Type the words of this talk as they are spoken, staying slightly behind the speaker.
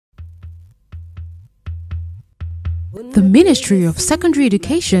The Ministry of Secondary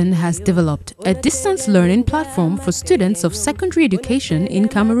Education has developed a distance learning platform for students of secondary education in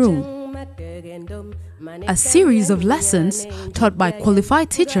Cameroon. A series of lessons taught by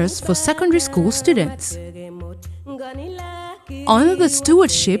qualified teachers for secondary school students. Under the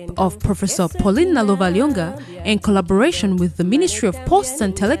stewardship of Professor Pauline Nalovalyonga in collaboration with the Ministry of Posts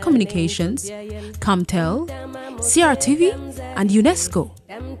and Telecommunications, CAMTEL, CRTV, and UNESCO.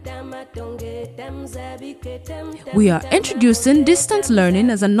 We are introducing distance learning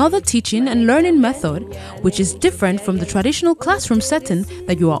as another teaching and learning method which is different from the traditional classroom setting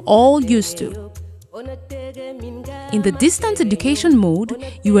that you are all used to. In the distance education mode,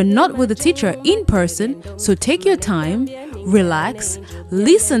 you are not with the teacher in person, so take your time, relax,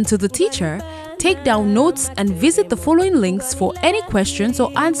 listen to the teacher, take down notes and visit the following links for any questions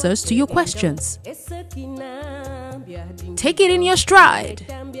or answers to your questions. Take it in your stride.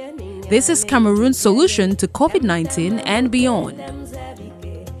 This is Cameroon's solution to COVID-19 and beyond.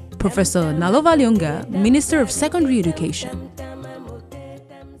 Professor Nalovalyonga, Minister of Secondary Education.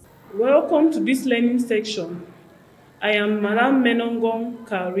 Welcome to this learning section. I am Madam Menongong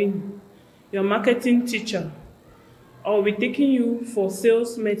Karim, your marketing teacher. I will be taking you for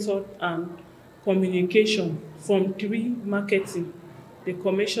sales method and communication from 3 marketing, the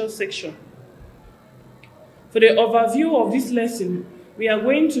commercial section. For the overview of this lesson, we are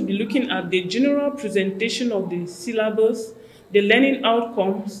going to be looking at the general presentation of the syllabus, the learning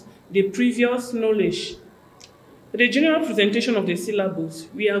outcomes, the previous knowledge. For the general presentation of the syllabus,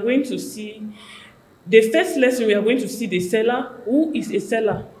 we are going to see the first lesson. We are going to see the seller. Who is a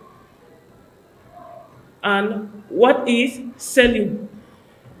seller? And what is selling?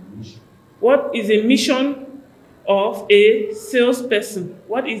 What is the mission of a salesperson?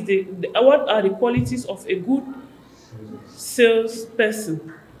 What are the qualities of a good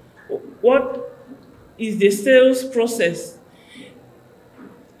salesperson? What is the sales process?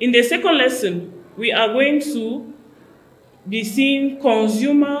 In the second lesson, we are going to be seeing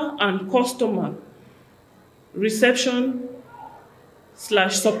consumer and customer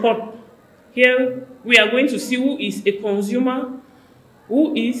reception/support. Here, we are going to see who is a consumer,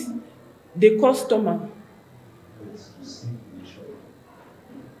 who is the customer,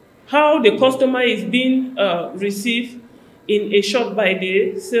 how the customer is being received in a shop by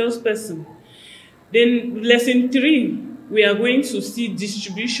the salesperson. Then lesson 3, we are going to see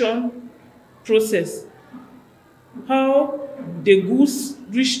distribution process, how the goods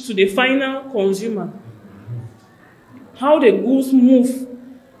reach to the final consumer, how the goods move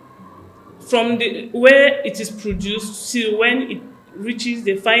from where it is produced to when it reaches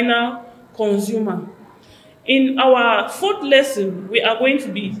the final consumer. In our 4th lesson, we are going to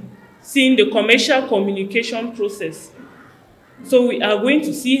be seeing the commercial communication process. So we are going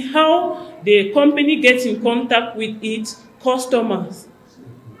to see how the company gets in contact with its customers.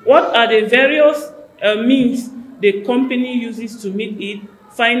 What are the various means the company uses to meet its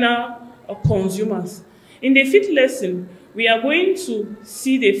final consumers? In the 5th lesson, we are going to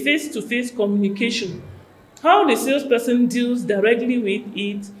see the face-to-face communication, how the salesperson deals directly with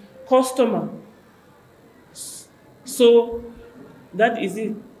its customer. So that is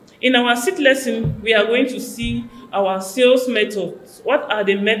it. In our 6th lesson, we are going to see our sales methods. What are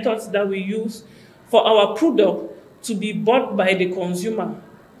the methods that we use for our product to be bought by the consumer,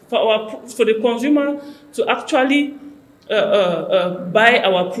 for the consumer to actually buy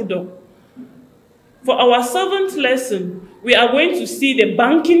our product? For our 7th lesson, we are going to see the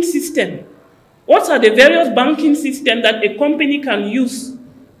banking system. What are the various banking systems that a company can use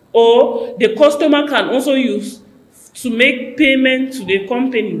or the customer can also use to make payment to the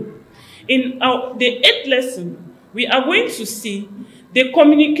company? In the 8th lesson, we are going to see the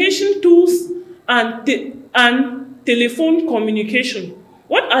communication tools and telephone communication.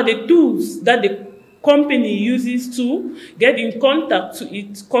 What are the tools that the company uses to get in contact to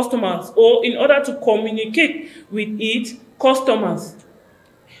its customers or in order to communicate with its customers?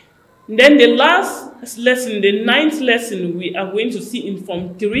 Then the last lesson, the 9th lesson we are going to see in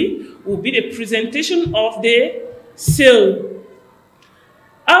Form 3 will be the presentation of the sale.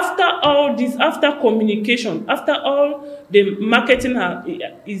 After all this, after communication, after all the marketing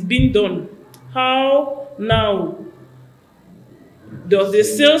is being done, how now does the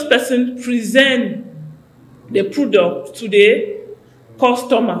salesperson present the product to the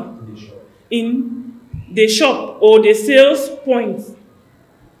customer in the shop or the sales point?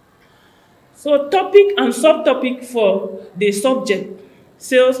 So topic and subtopic for the subject,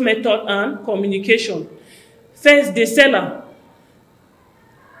 sales method and communication. First, the seller.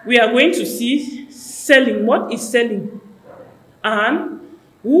 We are going to see selling. What is selling? And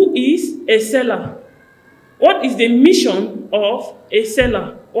who is a seller? What is the mission of a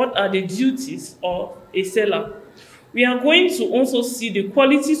seller? What are the duties of a seller? We are going to also see the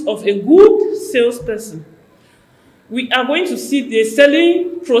qualities of a good salesperson. We are going to see the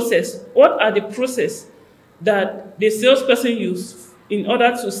selling process. What are the process that the salesperson uses in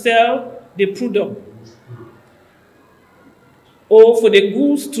order to sell the product or for the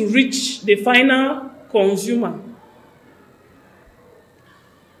goods to reach the final consumer?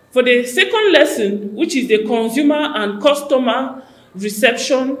 For the second lesson, which is the consumer and customer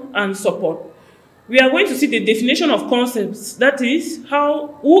reception and support, we are going to see the definition of concepts. That is,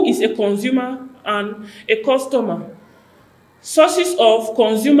 who is a consumer and a customer. Sources of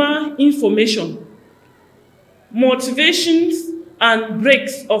consumer information. Motivations and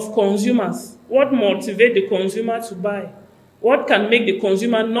breaks of consumers. What motivates the consumer to buy? What can make the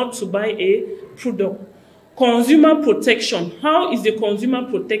consumer not to buy a product? Consumer protection. How is the consumer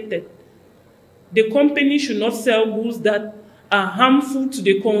protected? The company should not sell goods that are harmful to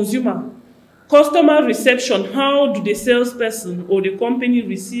the consumer. Customer reception. How do the salesperson or the company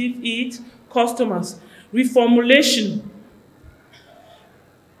receive its customers? Reformulation.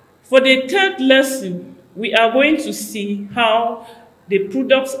 For the third lesson, we are going to see how the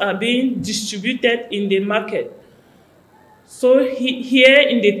products are being distributed in the market. So here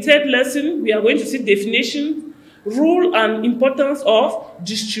in the third lesson, we are going to see definition, role and importance of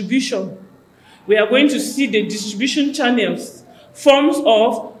distribution. We are going to see the distribution channels, forms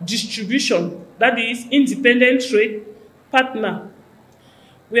of distribution, that is independent trade partner.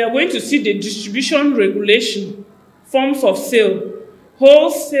 We are going to see the distribution regulation, forms of sale,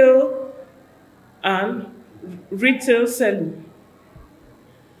 wholesale and retail selling.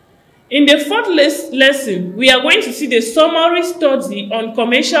 In the fourth lesson, we are going to see the summary study on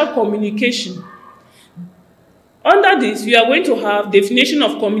commercial communication. Under this, we are going to have definition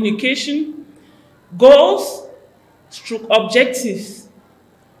of communication, goals, objectives.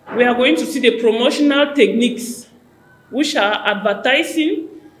 We are going to see the promotional techniques, which are advertising,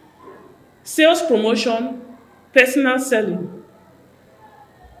 sales promotion, personal selling,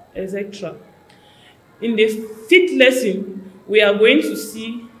 etc. In the fifth lesson, we are going to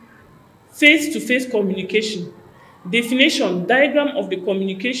see face-to-face communication, definition, diagram of the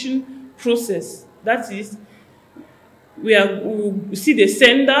communication process. That is, we will see the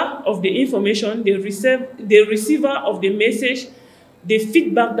sender of the information, the receiver of the message, the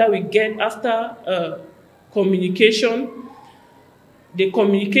feedback that we get after communication, the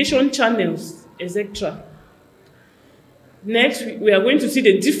communication channels, etc. Next, we are going to see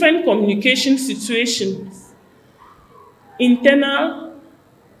the different communication situations, internal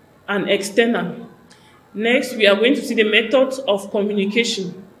and external. Next, we are going to see the methods of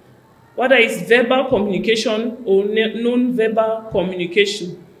communication, whether it's verbal communication or non-verbal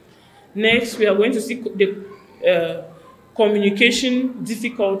communication. Next, we are going to see the communication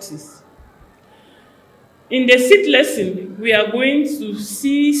difficulties. In the sixth lesson, we are going to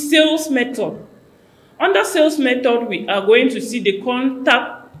see sales method. Under sales method, we are going to see the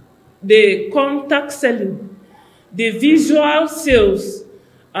contact selling, the visual sales,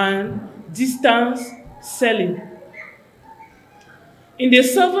 and distance selling. In the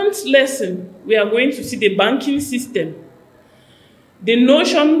seventh lesson, we are going to see the banking system.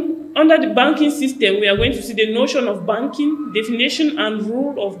 Under the banking system, we are going to see the notion of banking, definition and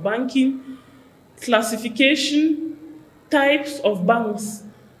rule of banking, classification, types of banks,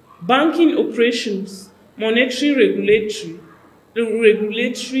 banking operations, monetary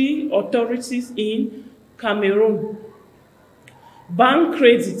regulatory authorities in Cameroon, bank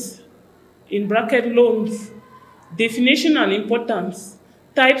credit, in bracket loans, definition and importance,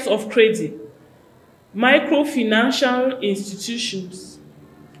 types of credit, microfinancial institutions.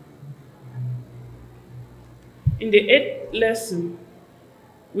 In the eighth lesson,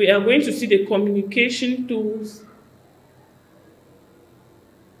 we are going to see the communication tools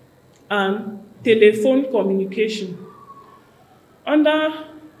and telephone communication. Under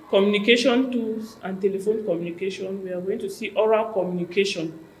communication tools and telephone communication, we are going to see oral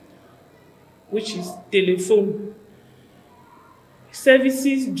communication, which is telephone.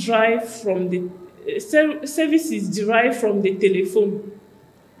 Services derived from the telephone.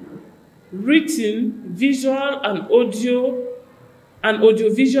 Written, visual, and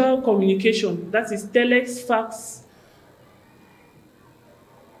audiovisual communication, that is telex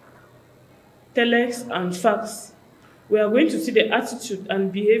and fax. We are going to see the attitude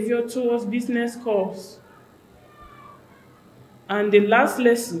and behavior towards business calls. And the last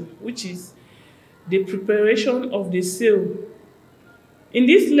lesson, which is the preparation of the sale. In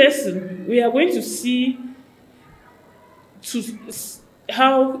this lesson, we are going to see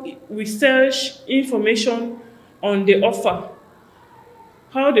how we search information on the offer,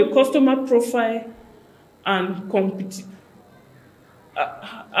 how the customer profile and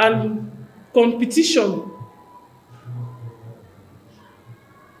competition.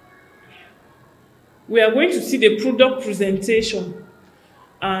 We are going to see the product presentation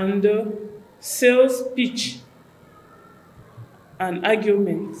and sales pitch and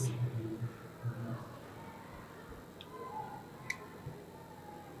arguments.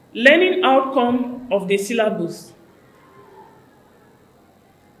 Learning outcome of the syllabus.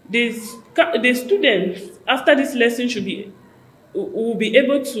 The students after this lesson will be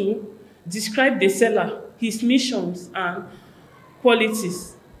able to describe the seller, his missions and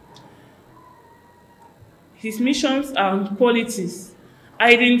qualities. His missions and qualities.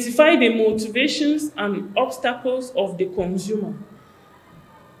 Identify the motivations and obstacles of the consumer.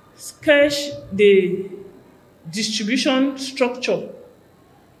 Sketch the distribution structure.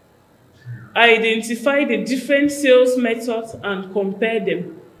 Identify the different sales methods and compare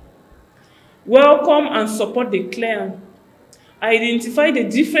them. Welcome and support the client. Identify the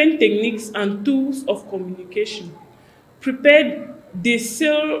different techniques and tools of communication. Prepare the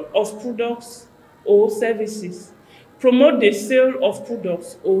sale of products or services. Promote the sale of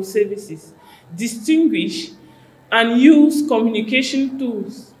products or services. Distinguish and use communication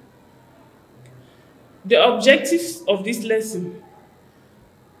tools. The objectives of this lesson.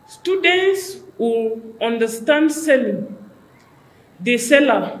 Students will understand selling, the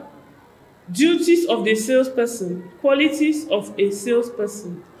seller, duties of the salesperson, qualities of a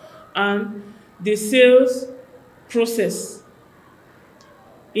salesperson, and the sales process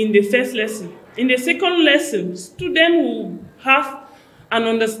in the first lesson. In the second lesson, students will have an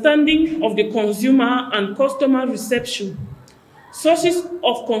understanding of the consumer and customer reception, sources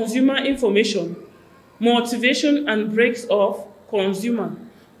of consumer information, motivation and breaks of consumer,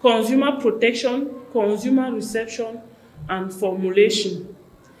 consumer protection, consumer reception, and formulation.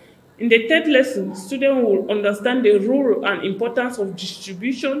 In the third lesson, students will understand the role and importance of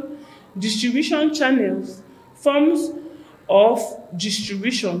distribution, distribution channels, forms of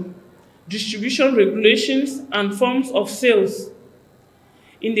distribution, distribution regulations, and forms of sales.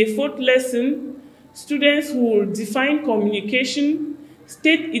 In the fourth lesson, students will define communication,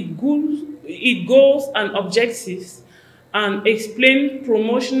 state its goals and objectives, and explain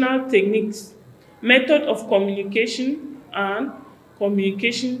promotional techniques, method of communication, and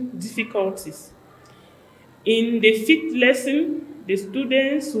communication difficulties. In the fifth lesson, the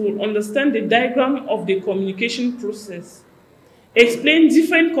students will understand the diagram of the communication process, explain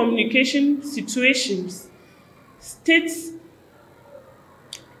different communication situations, state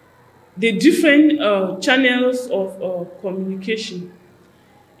the different channels of communication.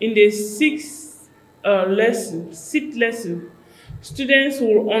 In the sixth lesson, students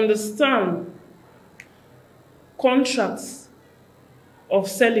will understand contracts of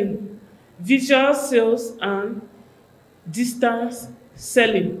selling, visual sales, and distance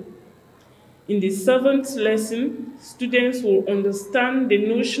selling. In the seventh lesson, students will understand the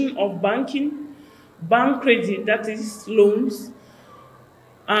notion of banking, bank credit, that is loans,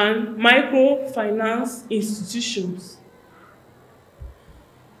 and microfinance institutions.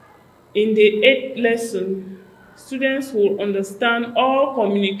 In the eighth lesson, students will understand all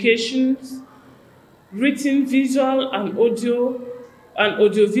communications, written, visual, and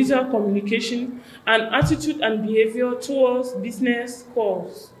audiovisual communication, and attitude and behavior towards business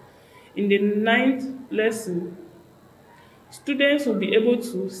calls. In the ninth lesson, students will be able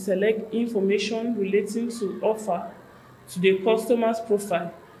to select information relating to offer to the customer's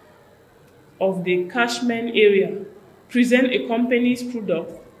profile of the catchment area, present a company's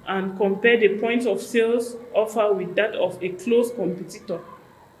product, and compare the point of sales offer with that of a close competitor.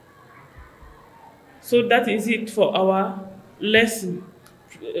 So that is it for our lesson,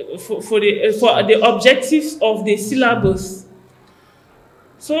 for the objectives of the syllabus.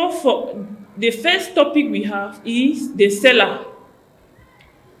 So for the first topic we have is the seller.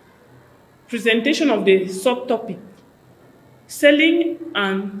 Presentation of the subtopic. Selling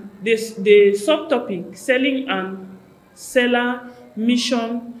and the subtopic, selling and seller,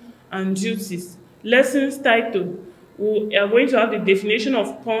 mission and duties. Lessons title. We are going to have the definition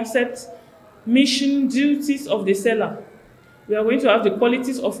of concept, mission, duties of the seller. We are going to have the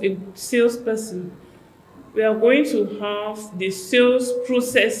qualities of a salesperson. We are going to have the sales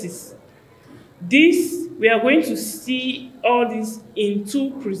processes. We are going to see all this in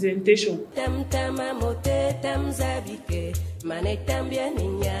two presentations.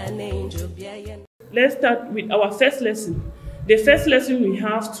 Let's start with our first lesson. The first lesson we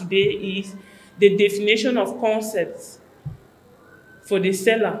have today is the definition of concepts. for the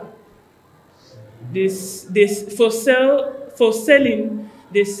seller. For selling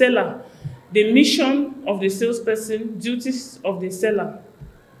the seller, the mission of the salesperson, duties of the seller.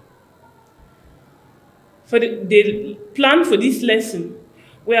 For the plan for this lesson,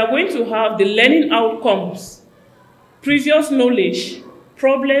 we are going to have the learning outcomes, previous knowledge,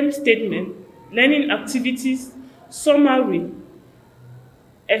 problem statement, learning activities, summary,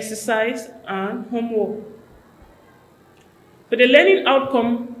 exercise, and homework. For the learning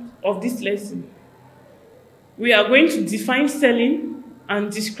outcome of this lesson, we are going to define selling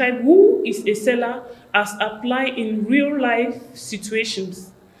and describe who is a seller as applied in real-life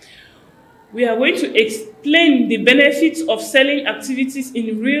situations. We are going to explain the benefits of selling activities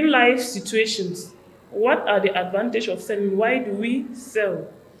in real-life situations. What are the advantages of selling? Why do we sell?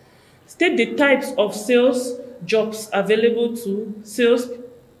 State the types of sales jobs available to sales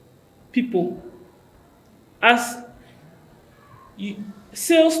people. As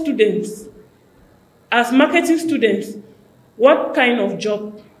sales students, as marketing students, what kind of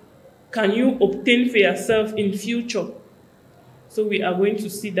job can you obtain for yourself in future? So we are going to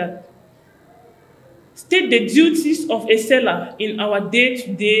see that. State the duties of a seller in our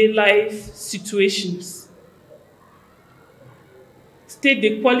day-to-day life situations. State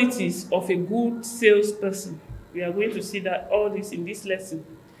the qualities of a good salesperson. We are going to see that all this in this lesson.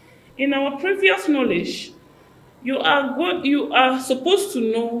 In our previous knowledge, you are supposed to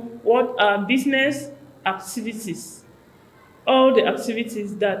know what are business activities, all the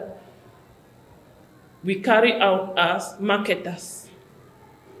activities that we carry out as marketers.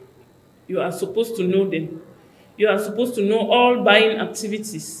 You are supposed to know them. You are supposed to know all buying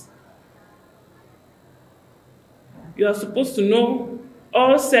activities. You are supposed to know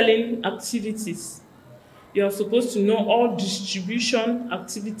all selling activities. You are supposed to know all distribution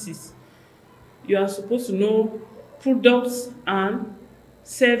activities. You are supposed to know products and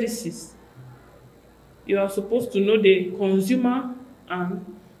services. You are supposed to know the consumer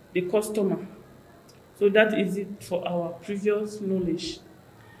and the customer. So that is it for our previous knowledge.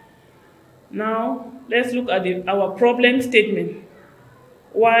 Now, let's look at our problem statement.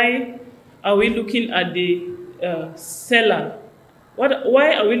 Why are we looking at the seller?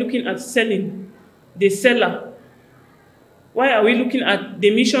 Why are we looking at selling the seller? Why are we looking at the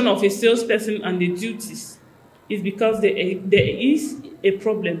mission of a salesperson and the duties? It's because there is a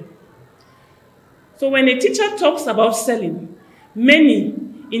problem. So when a teacher talks about selling, many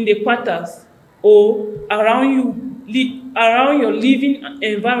in the quarters or around your living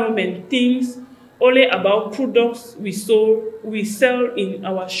environment thinks only about products we sell in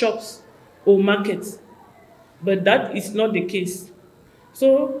our shops or markets. But that is not the case.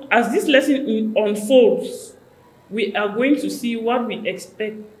 So as this lesson unfolds, we are going to see what we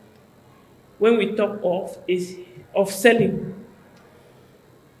expect when we talk of selling.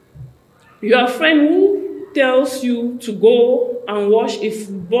 Your friend who tells you to go and watch a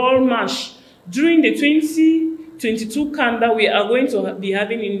football match during the 2022 CAN that we are going to be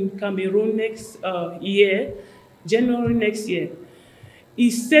having in Cameroon next year, January next year,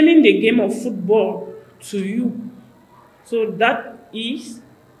 is selling the game of football to you. So that is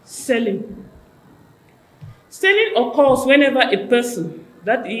selling. Selling occurs whenever a person,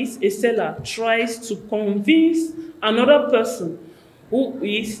 that is a seller, tries to convince another person who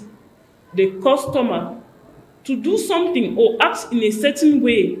is the customer to do something or act in a certain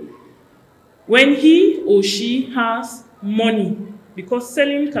way when he or she has money, because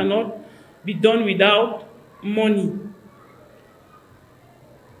selling cannot be done without money.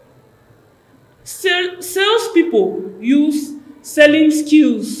 Salespeople use selling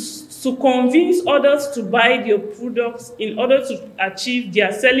skills to convince others to buy their products in order to achieve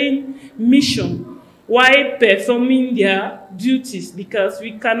their selling mission while performing their duties, because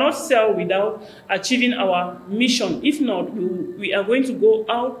we cannot sell without achieving our mission. If not, we are going to go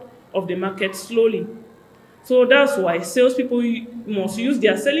out of the market slowly. So that's why salespeople must use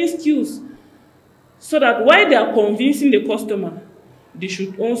their selling skills so that while they are convincing the customer, they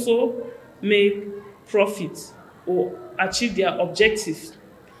should also make profit or achieve their objectives.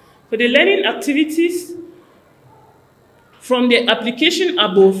 For the learning activities from the application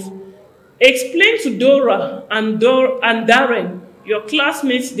above, explain to Dora and Darren, your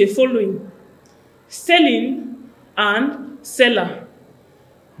classmates, the following: selling and seller.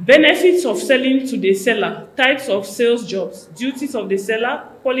 Benefits of selling to the seller, types of sales jobs, duties of the seller,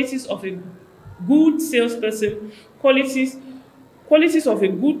 qualities of a good salesperson, qualities of a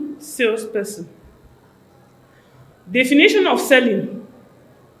good salesperson. Definition of selling.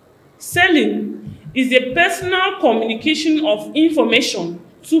 Selling is the personal communication of information,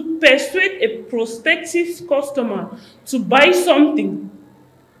 to persuade a prospective customer to buy something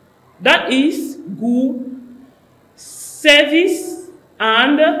that is good, service,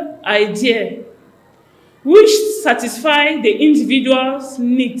 and idea, which satisfy the individual's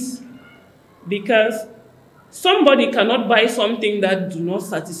needs, because somebody cannot buy something that do not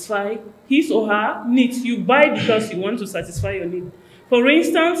satisfy his or her needs. You buy because you want to satisfy your need. For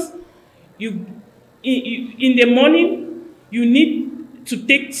instance, in the morning, you need to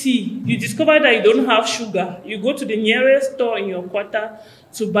take tea. You discover that you don't have sugar. You go to the nearest store in your quarter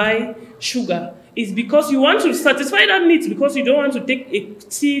to buy sugar. It's because you want to satisfy that need, because you don't want to take a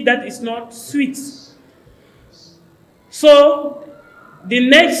tea that is not sweet. So, the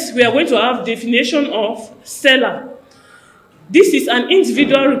next, we are going to have definition of seller. This is an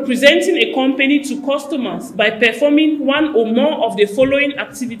individual representing a company to customers by performing one or more of the following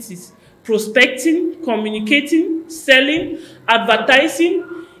activities: prospecting, communicating, selling, advertising,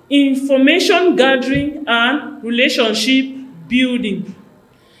 information gathering, and relationship building.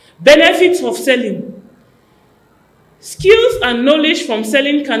 Benefits of selling. Skills and knowledge from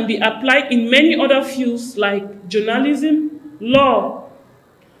selling can be applied in many other fields like journalism, law,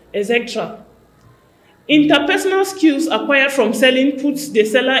 etc. Interpersonal skills acquired from selling puts the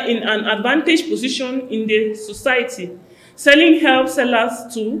seller in an advantaged position in the society. Selling helps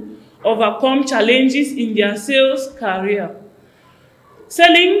sellers to overcome challenges in their sales career.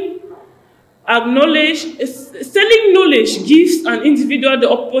 Selling knowledge gives an individual the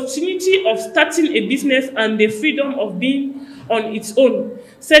opportunity of starting a business and the freedom of being on its own.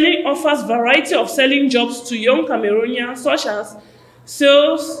 Selling offers variety of selling jobs to young Cameroonians, such as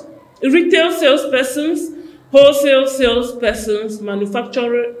retail salespersons, wholesale salespersons,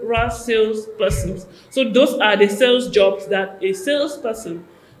 manufacturer salespersons. So those are the sales jobs that a salesperson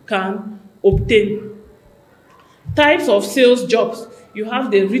can obtain. Types of sales jobs. You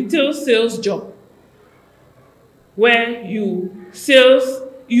have the retail sales job, where you sell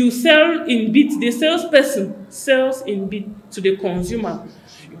in bit. The salesperson sells in bit to the consumer,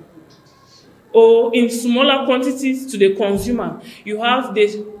 or in smaller quantities to the consumer. You have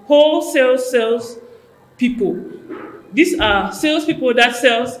the wholesale sales people. These are salespeople that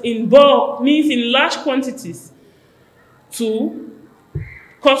sells in bulk, means in large quantities, to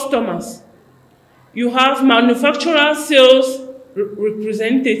customers. You have manufacturer sales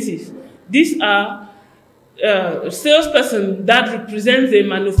representatives. These are salesperson that represents the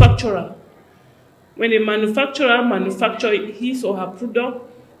manufacturer. When a manufacturer manufactures his or her product,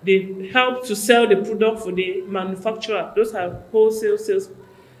 they help to sell the product for the manufacturer. Those are wholesale sales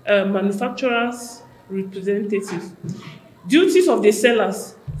manufacturers representatives. Duties of the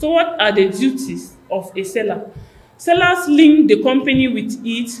sellers. So what are the duties of a seller? Sellers link the company with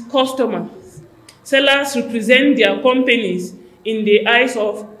its customers. Sellers represent their companies in the eyes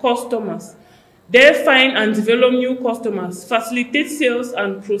of customers. They find and develop new customers, facilitate sales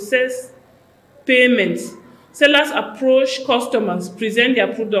and process payments. Sellers approach customers, present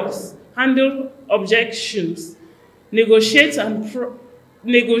their products, handle objections, negotiate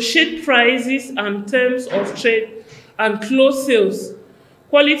prices and terms of trade, and close sales.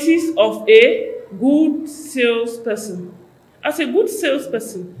 Qualities of a good salesperson. As a good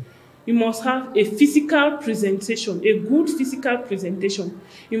salesperson, you must have a physical presentation, a good physical presentation.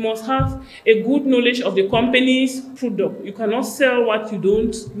 You must have a good knowledge of the company's product. You cannot sell what you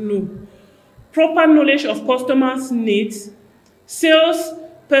don't know. Proper knowledge of customers' needs.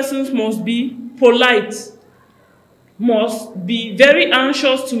 Salespersons must be polite, must be very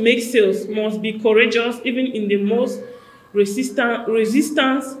anxious to make sales, must be courageous even in the most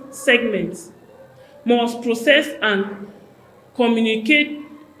resistance segments, must process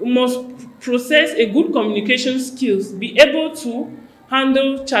a good communication skills, be able to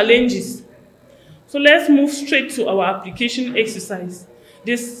handle challenges. So let's move straight to our application exercise.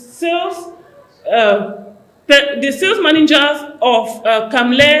 The sales managers of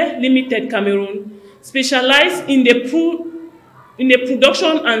Camler Limited Cameroon specialize in the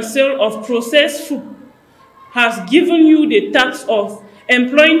production and sale of processed food, has given you the task of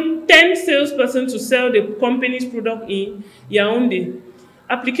employing 10 salespersons to sell the company's product in Yaoundé.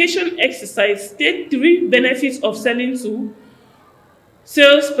 Application exercise. State 3 benefits of selling to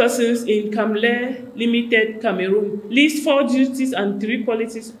salespersons in Camler Limited Cameroon. List 4 duties and 3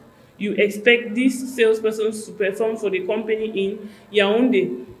 qualities you expect these salespersons to perform for the company in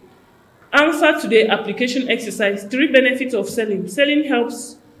Yaoundé. Answer to the application exercise. 3 benefits of selling. Selling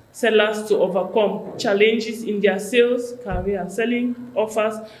helps sellers to overcome challenges in their sales career. Selling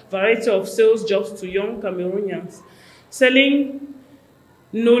offers variety of sales jobs to young Cameroonians. Selling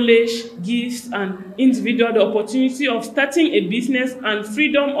knowledge gives an individual the opportunity of starting a business and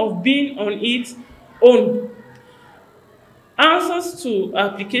freedom of being on its own. Answers to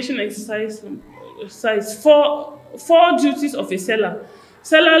application exercise four duties of a seller.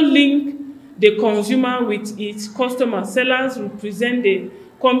 Seller link the consumer with its customer. Sellers represent the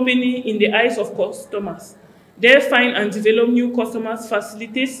company in the eyes of customers. They find and develop new customers,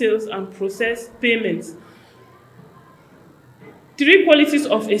 facilitate sales, and process payments. Three qualities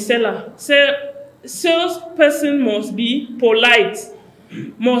of a seller. Salesperson must be polite,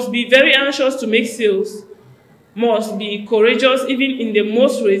 must be very anxious to make sales, must be courageous even in the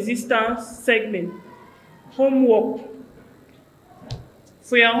most resistant segment. Homework.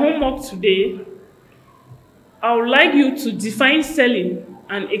 For your homework today, I would like you to define selling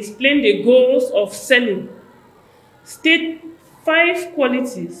and explain the goals of selling. State 5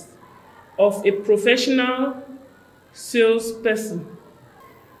 qualities of a professional salesperson.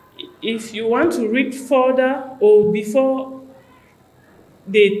 If you want to read further or before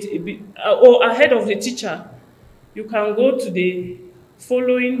or ahead of the teacher, you can go to the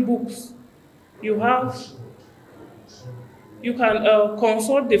following books. You can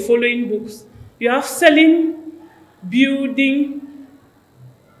consult the following books. You have Selling, Building,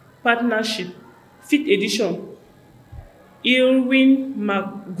 Partnership, 5th edition. Irwin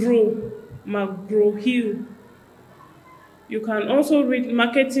McGraw-Hill. You can also read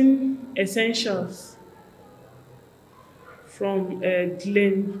Marketing Essentials from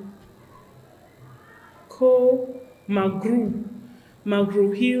Glenn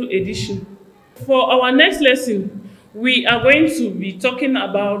McGraw-Hill edition. For our next lesson, we are going to be talking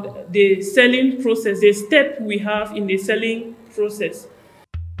about the selling process, the step we have in the selling process.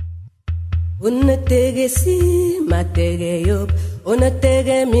 Unatege si matege yop,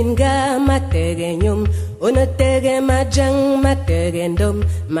 unatege minga matege nyum, unatege majang matege ndom,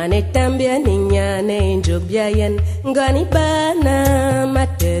 manetambia ninyane injobiayen, ngani bana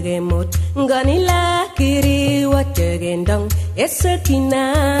matege mot, ngani lakiri watege ndong,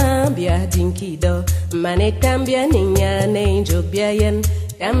 esekina bia dinkido, manetambia ninyane injobiayen,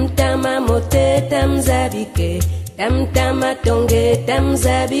 tamtama mote tamzabike. Tam tama tonge tam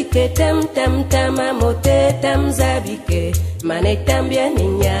zabike tam tam tama mote tam zabike mane tambia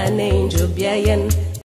ninyane injobiayen